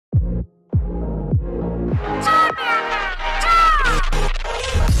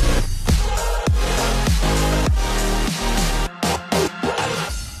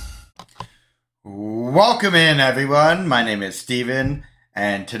Welcome in, everyone. My name is Steven,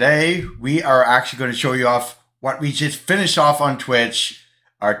 and today we are actually going to show you off what we just finished off on Twitch,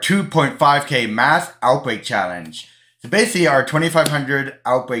 our 2.5k mass outbreak challenge. So basically, our 2500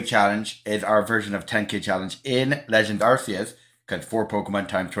 outbreak challenge is our version of 10k challenge in Legends Arceus, because 4 Pokemon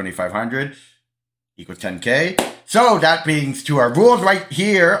times 2500 equals 10k. So that brings to our rules right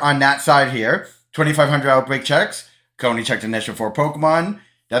here on that side here. 2500 outbreak checks, can only check the initial 4 Pokemon.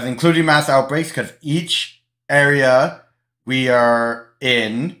 That's including mass outbreaks, because each area we are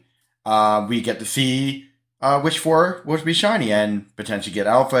in, we get to see which 4 will be shiny and potentially get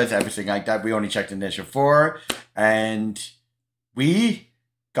alphas, everything like that. We only checked the initial 4, and we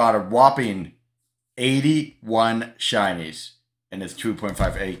got a whopping 81 shinies in this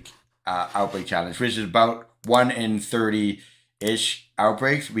 2.58 outbreak challenge, which is about 1 in 30-ish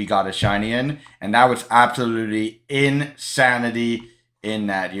outbreaks we got a shiny in, and that was absolutely insanity. In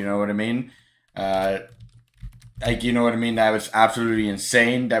that, you know what I mean? You know what I mean? That was absolutely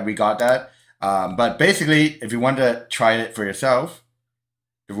insane that we got that. But basically, if you want to try it for yourself,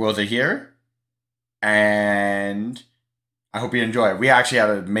 the rules are here. And I hope you enjoy it. We actually had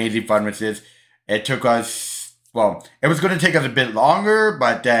amazing fun with this. It took us, well, it was going to take us a bit longer,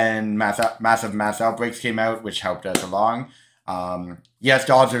 but then massive mass outbreaks came out, which helped us along. Yes,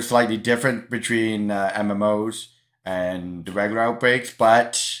 the odds are slightly different between MMOs and the regular outbreaks,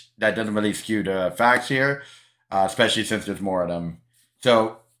 but that doesn't really skew the facts here, especially since there's more of them.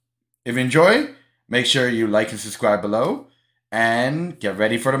 So if you enjoy, make sure you like and subscribe below, and get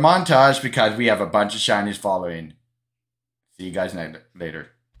ready for the montage because we have a bunch of shinies following. See you guys later.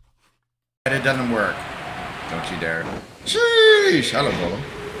 It doesn't work. Don't you dare. Sheesh! Hello, Bolo.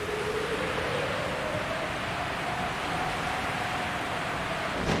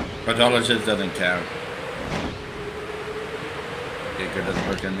 But dollar just doesn't count. It doesn't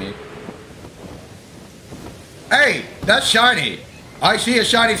work on me. Hey, that's shiny. I see a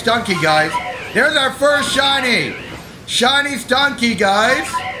shiny Stunky, guys. There's our first shiny. Shiny Stunky, guys.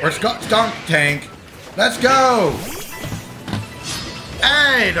 Or Stunk Tank. Let's go.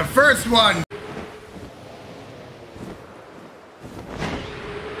 Hey, the first one.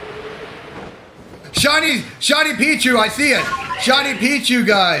 Shiny Pichu, I see it. Shiny Pichu,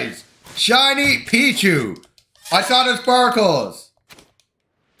 guys. Shiny Pichu. I saw the sparkles.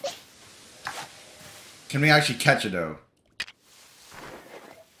 Can we actually catch it, though? I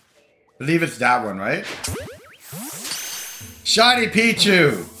believe it's that one, right? Shiny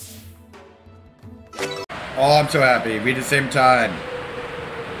Pichu! Oh, I'm so happy. We at the same time.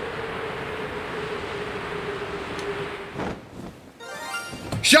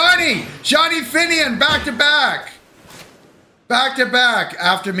 Shiny! Shiny Finian! Back to back! Back to back!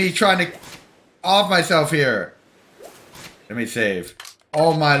 After me trying to off myself here. Let me save.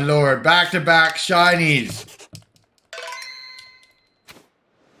 Oh my lord, back-to-back shinies.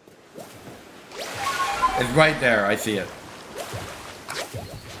 It's right there, I see it.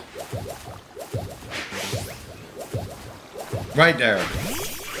 Right there.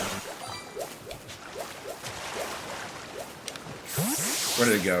 Where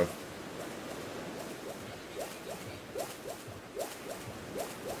did it go?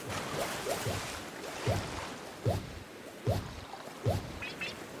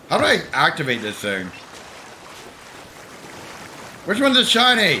 How do I activate this thing? Which one's a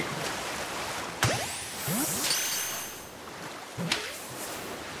shiny?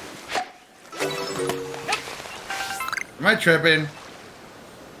 Am I tripping?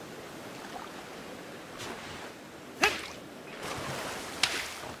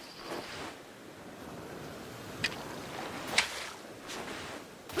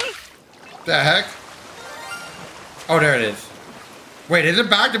 The heck? Oh, there it is. Wait, is it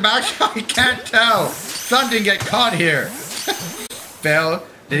back to back? I can't tell. Sun didn't get caught here. Fail.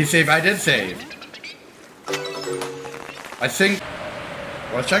 Did he save? I did save. I think.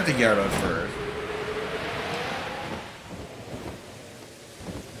 Well, let's check the Gyarados first.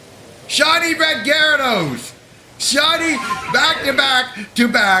 Shiny red Gyarados! Shiny back to back to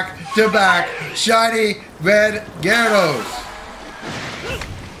back to back. Shiny red Gyarados.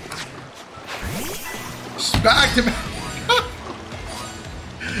 Back to back.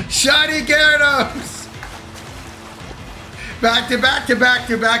 Shiny Gyarados! Back to back to back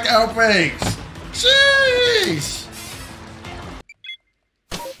to back outbreaks! Jeez!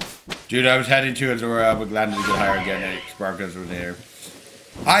 Dude, I was heading to Azora, but glad to get higher again, and Sparkles were there.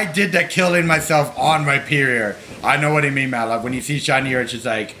 I did that killing myself on my period. I know what you mean, Malak. When you see shiny here, it's just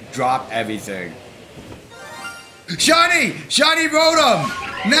like, drop everything. Shiny! Shiny Rotom!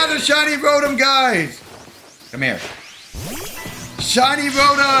 Another shiny Rotom, guys! Come here. Shiny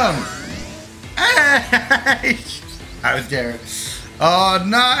Rotom! Hey! I was there. Oh,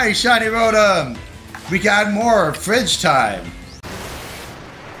 nice! Shiny Rotom! We got more fridge time.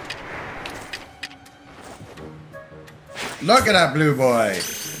 Look at that blue boy.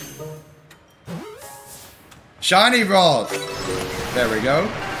 Shiny Rolls. There we go.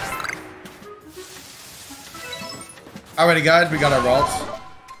 Alrighty guys, we got our Rolls.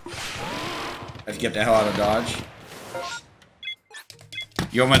 Let's get the hell out of Dodge.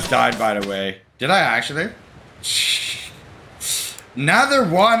 You almost died, by the way. Did I actually? Another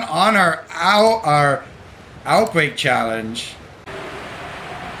one on our Outbreak challenge.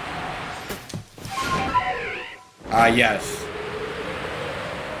 Yes.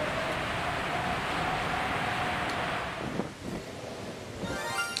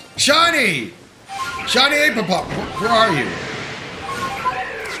 Shiny! Shiny Apapop, where are you?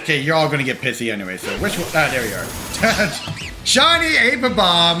 Okay, you're all gonna get pissy anyway, so which one? Ah, there you are. Shiny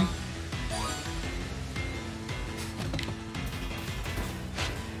Apapom!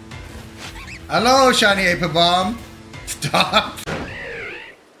 Hello, Shiny Apapom! Stop!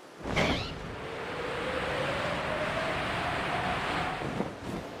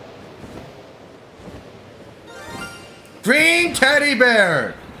 Green Teddy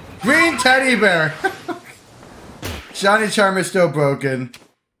Bear! Green Teddy Bear! Shiny Charm is still broken.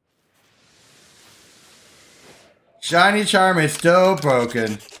 Shiny Charm is still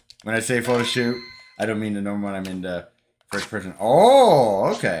broken. When I say photo shoot, I don't mean the normal one, I mean the first person. Oh,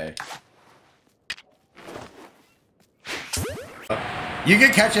 okay. You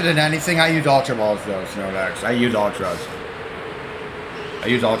can catch it in anything. I use Ultra Balls though, Snorlax. I use Ultras. I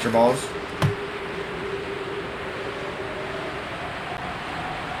use Ultra Balls.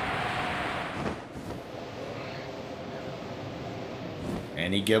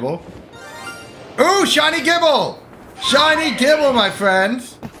 Any Gibble? Ooh, Shiny Gibble! Shiny Gibble, my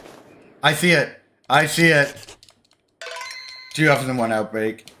friends! I see it. I see it. 2 offers in 1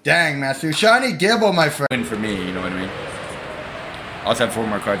 Outbreak. Dang, Master. Shiny Gibble, my friend. For me, you know what I mean? I also have 4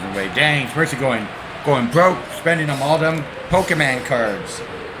 more cards in the way. Dang, first going broke, spending them all them Pokemon cards.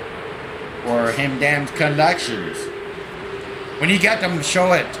 Or him damn collections. When you get them,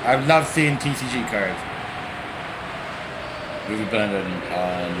 show it. I love seeing TCG cards. Movie blended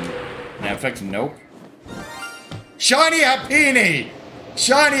on Netflix? Nope. Shiny Happiny!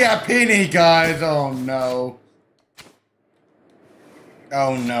 Shiny Happiny, guys! Oh no.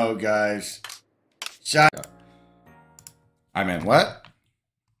 Oh no, guys. Shut up. I meant what?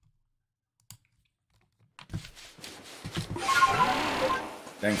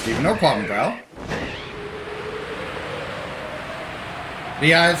 Thanks, Steven. No problem, pal.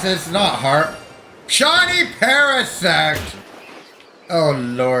 Yeah, it's not heart. Shiny Parasect! Oh,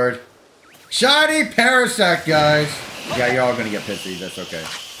 Lord. Shiny Parasect, guys. Yeah, you're all gonna get pissy. That's okay.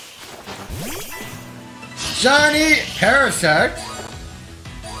 Shiny Parasect.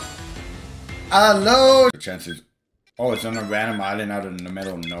 Hello. Chances. Oh, it's on a random island out in the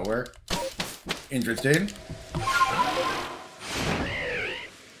middle of nowhere. Interesting.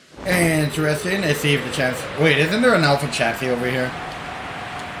 Interesting. Let's see if the chance. Wait, isn't there an Alpha Chansey over here?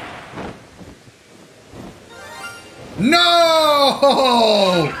 No!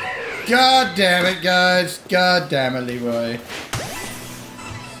 God damn it, guys. God damn it, Leroy.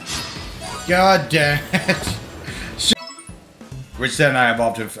 God damn it. Which then I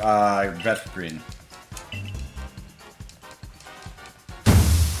evolved to Vesperine.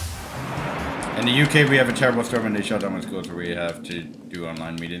 In the UK, we have a terrible storm and they shut down schools where we have to do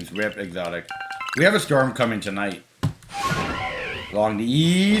online meetings. RIP exotic. We have a storm coming tonight. Along the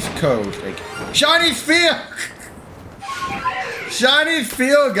East Coast. Like, Shiny Field! Shiny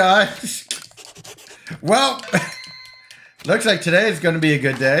Field, guys! Well, looks like today is going to be a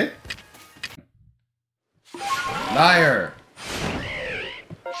good day. Liar.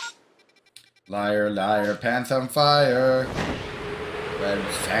 Liar, liar, pants on fire. Red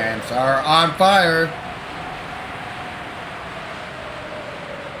pants are on fire.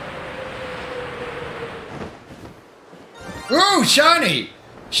 Ooh, shiny!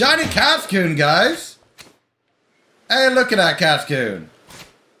 Shiny Cascoon, guys! Hey, look at that Cascoon!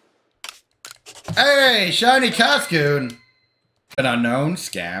 Hey, shiny Cascoon! An unknown,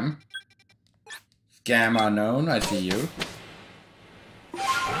 scam. Scam unknown, I see you.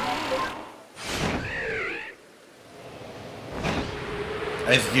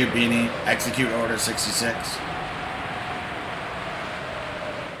 Execute Beanie, execute Order 66.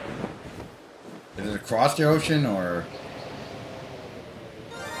 Is it across the ocean or?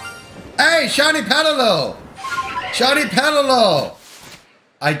 Hey, shiny Petalil! Shiny Petalil!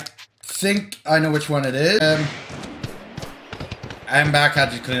 I think I know which one it is. I'm back.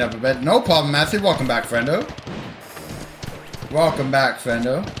 Had to clean up a bit. No problem, Matthew. Welcome back, friendo. Welcome back,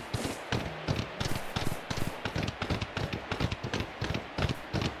 friendo.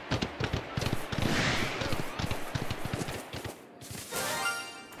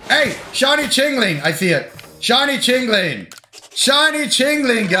 Hey, Shiny Chingling. I see it. Shiny Chingling. Shiny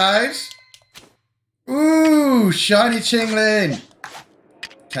Chingling, guys. Ooh, Shiny Chingling.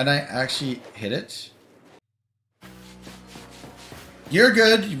 Can I actually hit it? You're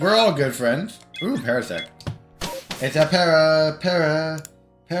good. We're all good, friends. Ooh, Parasect. It's a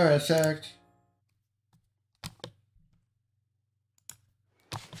Parasect.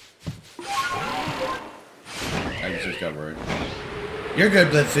 I just got worried. You're good,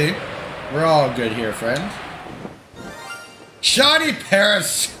 Blitzy. We're all good here, friends. Shiny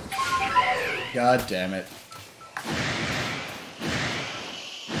Paris. God damn it.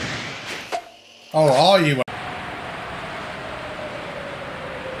 Oh, all you.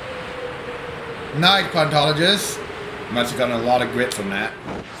 Night, Pontologist. Must have gotten a lot of grit from that.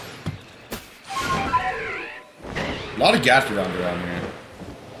 A lot of Gastrodons around here.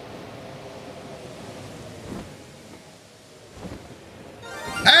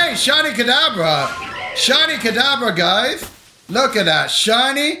 Hey, Shiny Kadabra! Shiny Kadabra, guys! Look at that,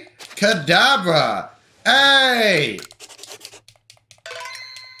 Shiny Kadabra! Hey!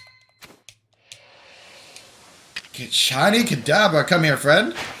 Get Shiny Kadabra, come here,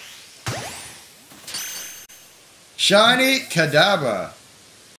 friend. Shiny Kadabra.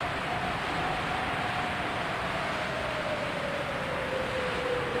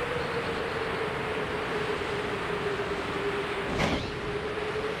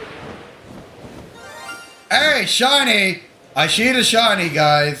 Hey, Shiny! I see the Shiny,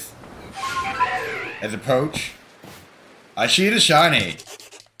 guys. As a poach. I see the Shiny.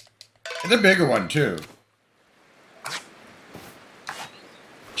 It's a bigger one, too.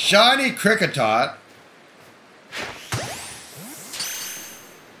 Shiny Cricketot.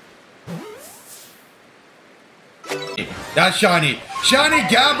 That's Shiny. Shiny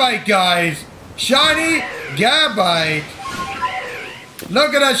Gabite, guys. Shiny Gabite.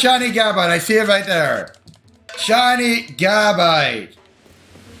 Look at that Shiny Gabite. I see it right there. Shiny Gabite.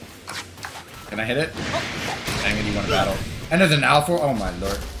 Can I hit it? Dang it, you want to battle. And there's an alpha. Oh my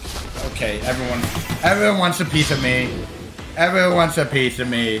lord. Okay, everyone wants a piece of me. Everyone wants a piece of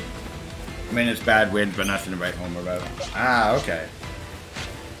me. I mean, it's bad wind, but nothing to write home about. Ah, okay.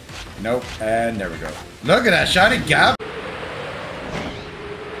 Nope, and there we go. Look at that Shiny Gabite.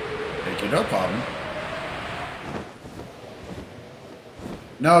 Thank you, no problem.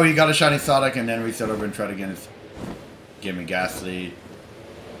 No, he got a Shiny Sydyg and then reset over and tried again. It's give me Ghastly.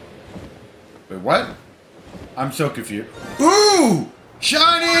 Wait, what? I'm so confused. Ooh!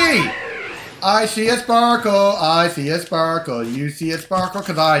 Shiny! I see a sparkle. I see a sparkle. You see a sparkle?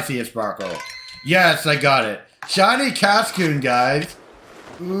 Because I see a sparkle. Yes, I got it. Shiny Cascoon, guys.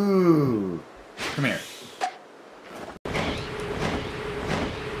 Ooh. Come here.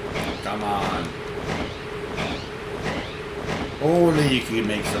 Come on. Only you can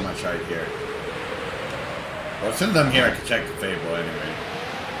make so much right here. Well, since I'm here, I can check the Fable anyway.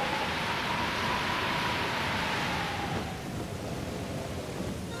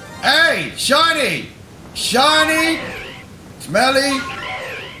 Hey! Shiny! Shiny! Smelly!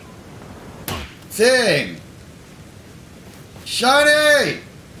 Sing! Shiny!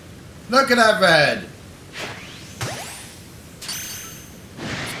 Look at that red!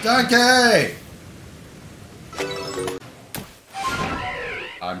 Donkey!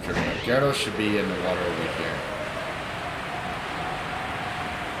 I'm tripping. Gyarados should be in the water over here.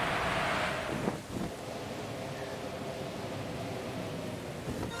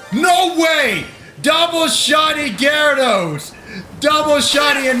 No way! Double Shiny Gyarados! Double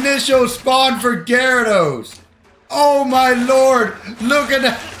Shiny initial spawn for Gyarados! Oh my lord! Look at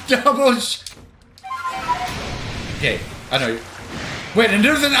that double Okay, I know. Wait, and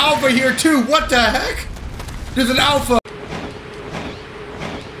there's an alpha here too! What the heck? There's an alpha!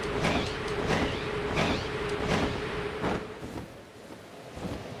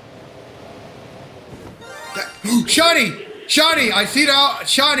 Shiny! Shiny! I see the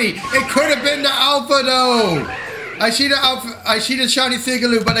Shiny! It could have been the alpha though! I see the alpha. I see the Shiny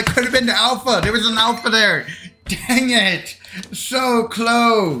Sigaloo, but it could have been the alpha. There was an alpha there. Dang it! So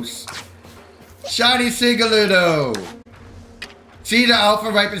close. Shiny Sigaloo though. See the alpha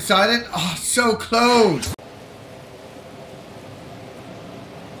right beside it? Oh, so close.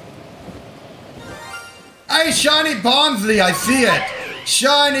 Hey, Shiny Bonsley, I see it.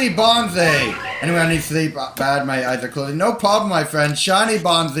 Shiny Bonsley. Anyway, I need sleep bad. My eyes are closing. No problem, my friend. Shiny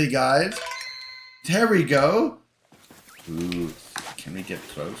Bonsley, guys. There we go. Ooh. Can we get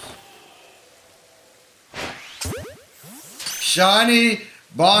close? Shiny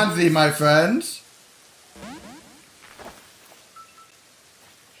Bonzi, my friends.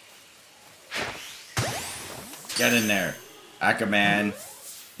 Get in there. Ackerman.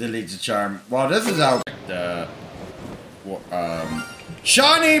 Delete the charm. Well, this is our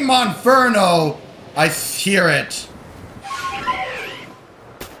Shiny Monferno. I hear it.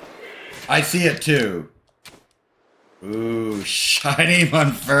 I see it too. Ooh, Shiny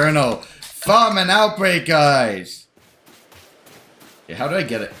Monferno. From an Outbreak, guys. Okay, how do I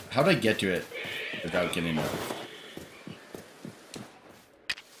get it? How do I get to it without getting it?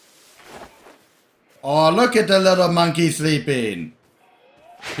 Oh, look at the little monkey sleeping.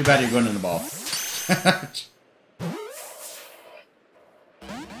 Too bad you're going in the ball.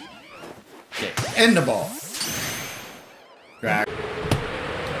 Okay, in the ball. Crack.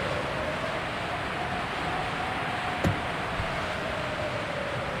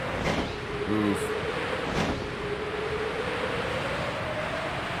 Oof.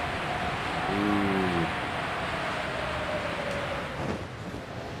 Ooh.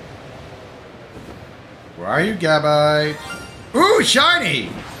 Where are you, Gabite? Ooh, shiny!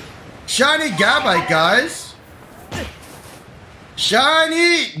 Shiny Gabite, guys!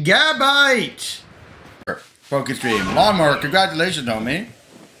 Shiny Gabite! Focus Dream. Lawnmower, congratulations, homie.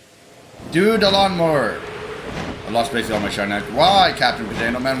 Do the lawnmower. I lost basically all my shiny. Why, Captain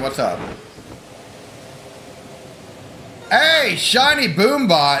Potato Man? What's up? Hey, shiny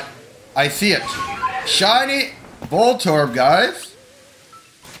Boombot. I see it. Shiny Voltorb, guys.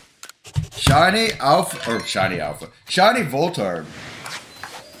 Shiny Alpha, or Shiny Alpha. Shiny Voltorb.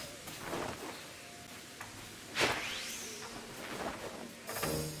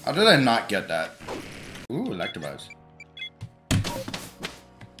 How did I not get that? Ooh, Electabuzz.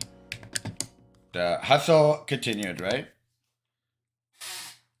 The hustle continued, right?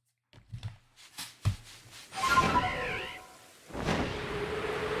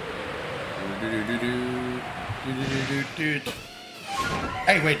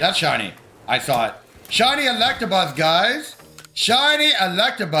 Hey, wait, that's shiny. I saw it. Shiny Electabuzz, guys. Shiny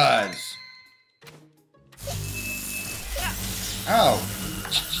Electabuzz. Ow.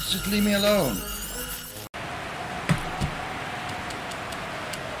 Just leave me alone.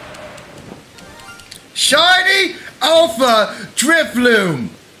 Shiny Alpha Drifloom.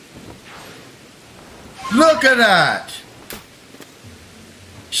 Look at that.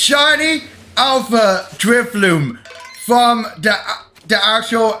 Shiny Alpha Drifloom from the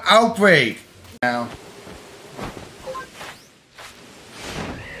actual Outbreak. Now,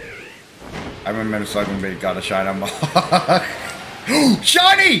 I remember Slugging Bait got a shine on my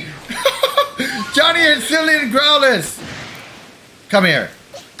Shiny! Johnny and Silly and Growlithe! Come here.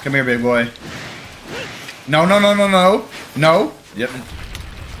 Come here, big boy. No, no, no, no, no. No. Yep.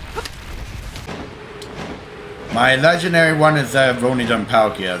 My legendary one is that I've only done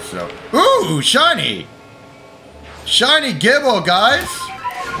Palkia, so. Ooh, shiny! Shiny Gibble, guys!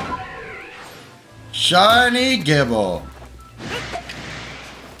 Shiny Gibble.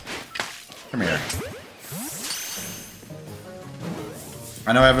 Come here.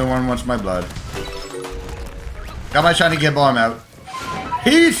 I know everyone wants my blood. Got my shiny Gibble, I'm out.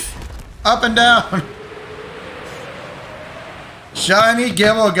 Heath! Up and down! Shiny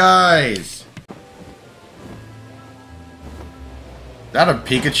Gibble, guys! Is that a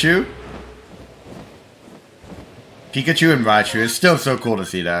Pikachu? Pikachu and Raichu. It's still so cool to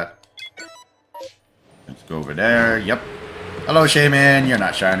see that. Let's go over there. Yep. Hello, Shaman. You're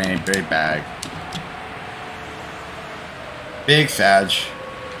not shiny. Big bag. Big Sag.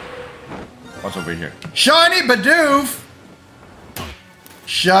 What's over here? Shiny Bidoof!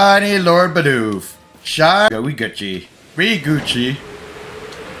 Shiny Lord Bidoof. Shiny. We Gucci. We Gucci.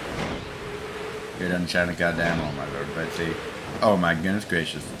 You're done shiny goddamn. Oh my lord. Let's see. Oh my goodness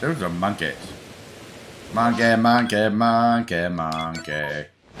gracious. Those are monkeys. Monkey, monkey, monkey, monkey.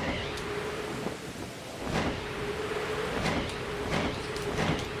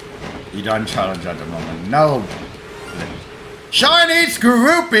 You done challenge at the moment. No. Shiny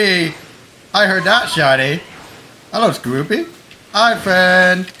Scroopy! I heard that, shiny. Hello, Scroopy. Hi,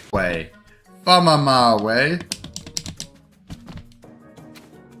 friend. Way. From a mile away.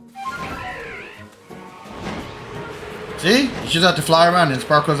 See? You just have to fly around and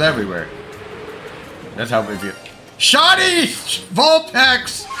sparkles everywhere. That's how we feel. Shiny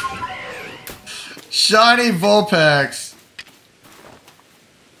Vulpix! Shiny Vulpix.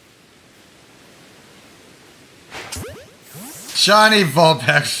 Shiny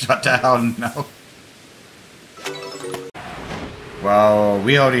Vulpix. What the hell? No. Well,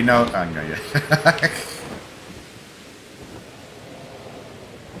 we already know. Oh, no, yeah.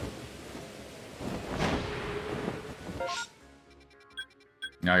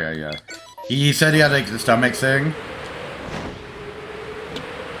 No, yeah. He said he had like the stomach thing.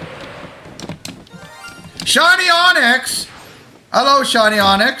 Shiny Onyx! Hello, Shiny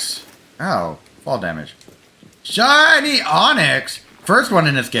Onyx. Oh, fall damage. Shiny Onyx! First one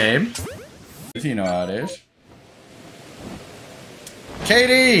in this game. If you know how it is.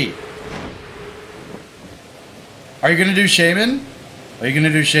 Katie! Are you gonna do Shaman? Are you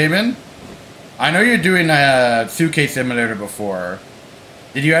gonna do Shaman? I know you're doing a suitcase simulator before.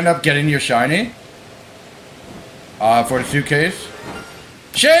 Did you end up getting your shiny? For the suitcase?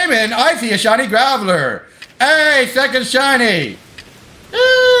 Shaman! I see a shiny Graveler! Hey, second shiny!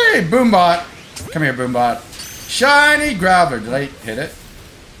 Hey, Boombot! Come here, Boombot. Shiny Graveler. Did I hit it?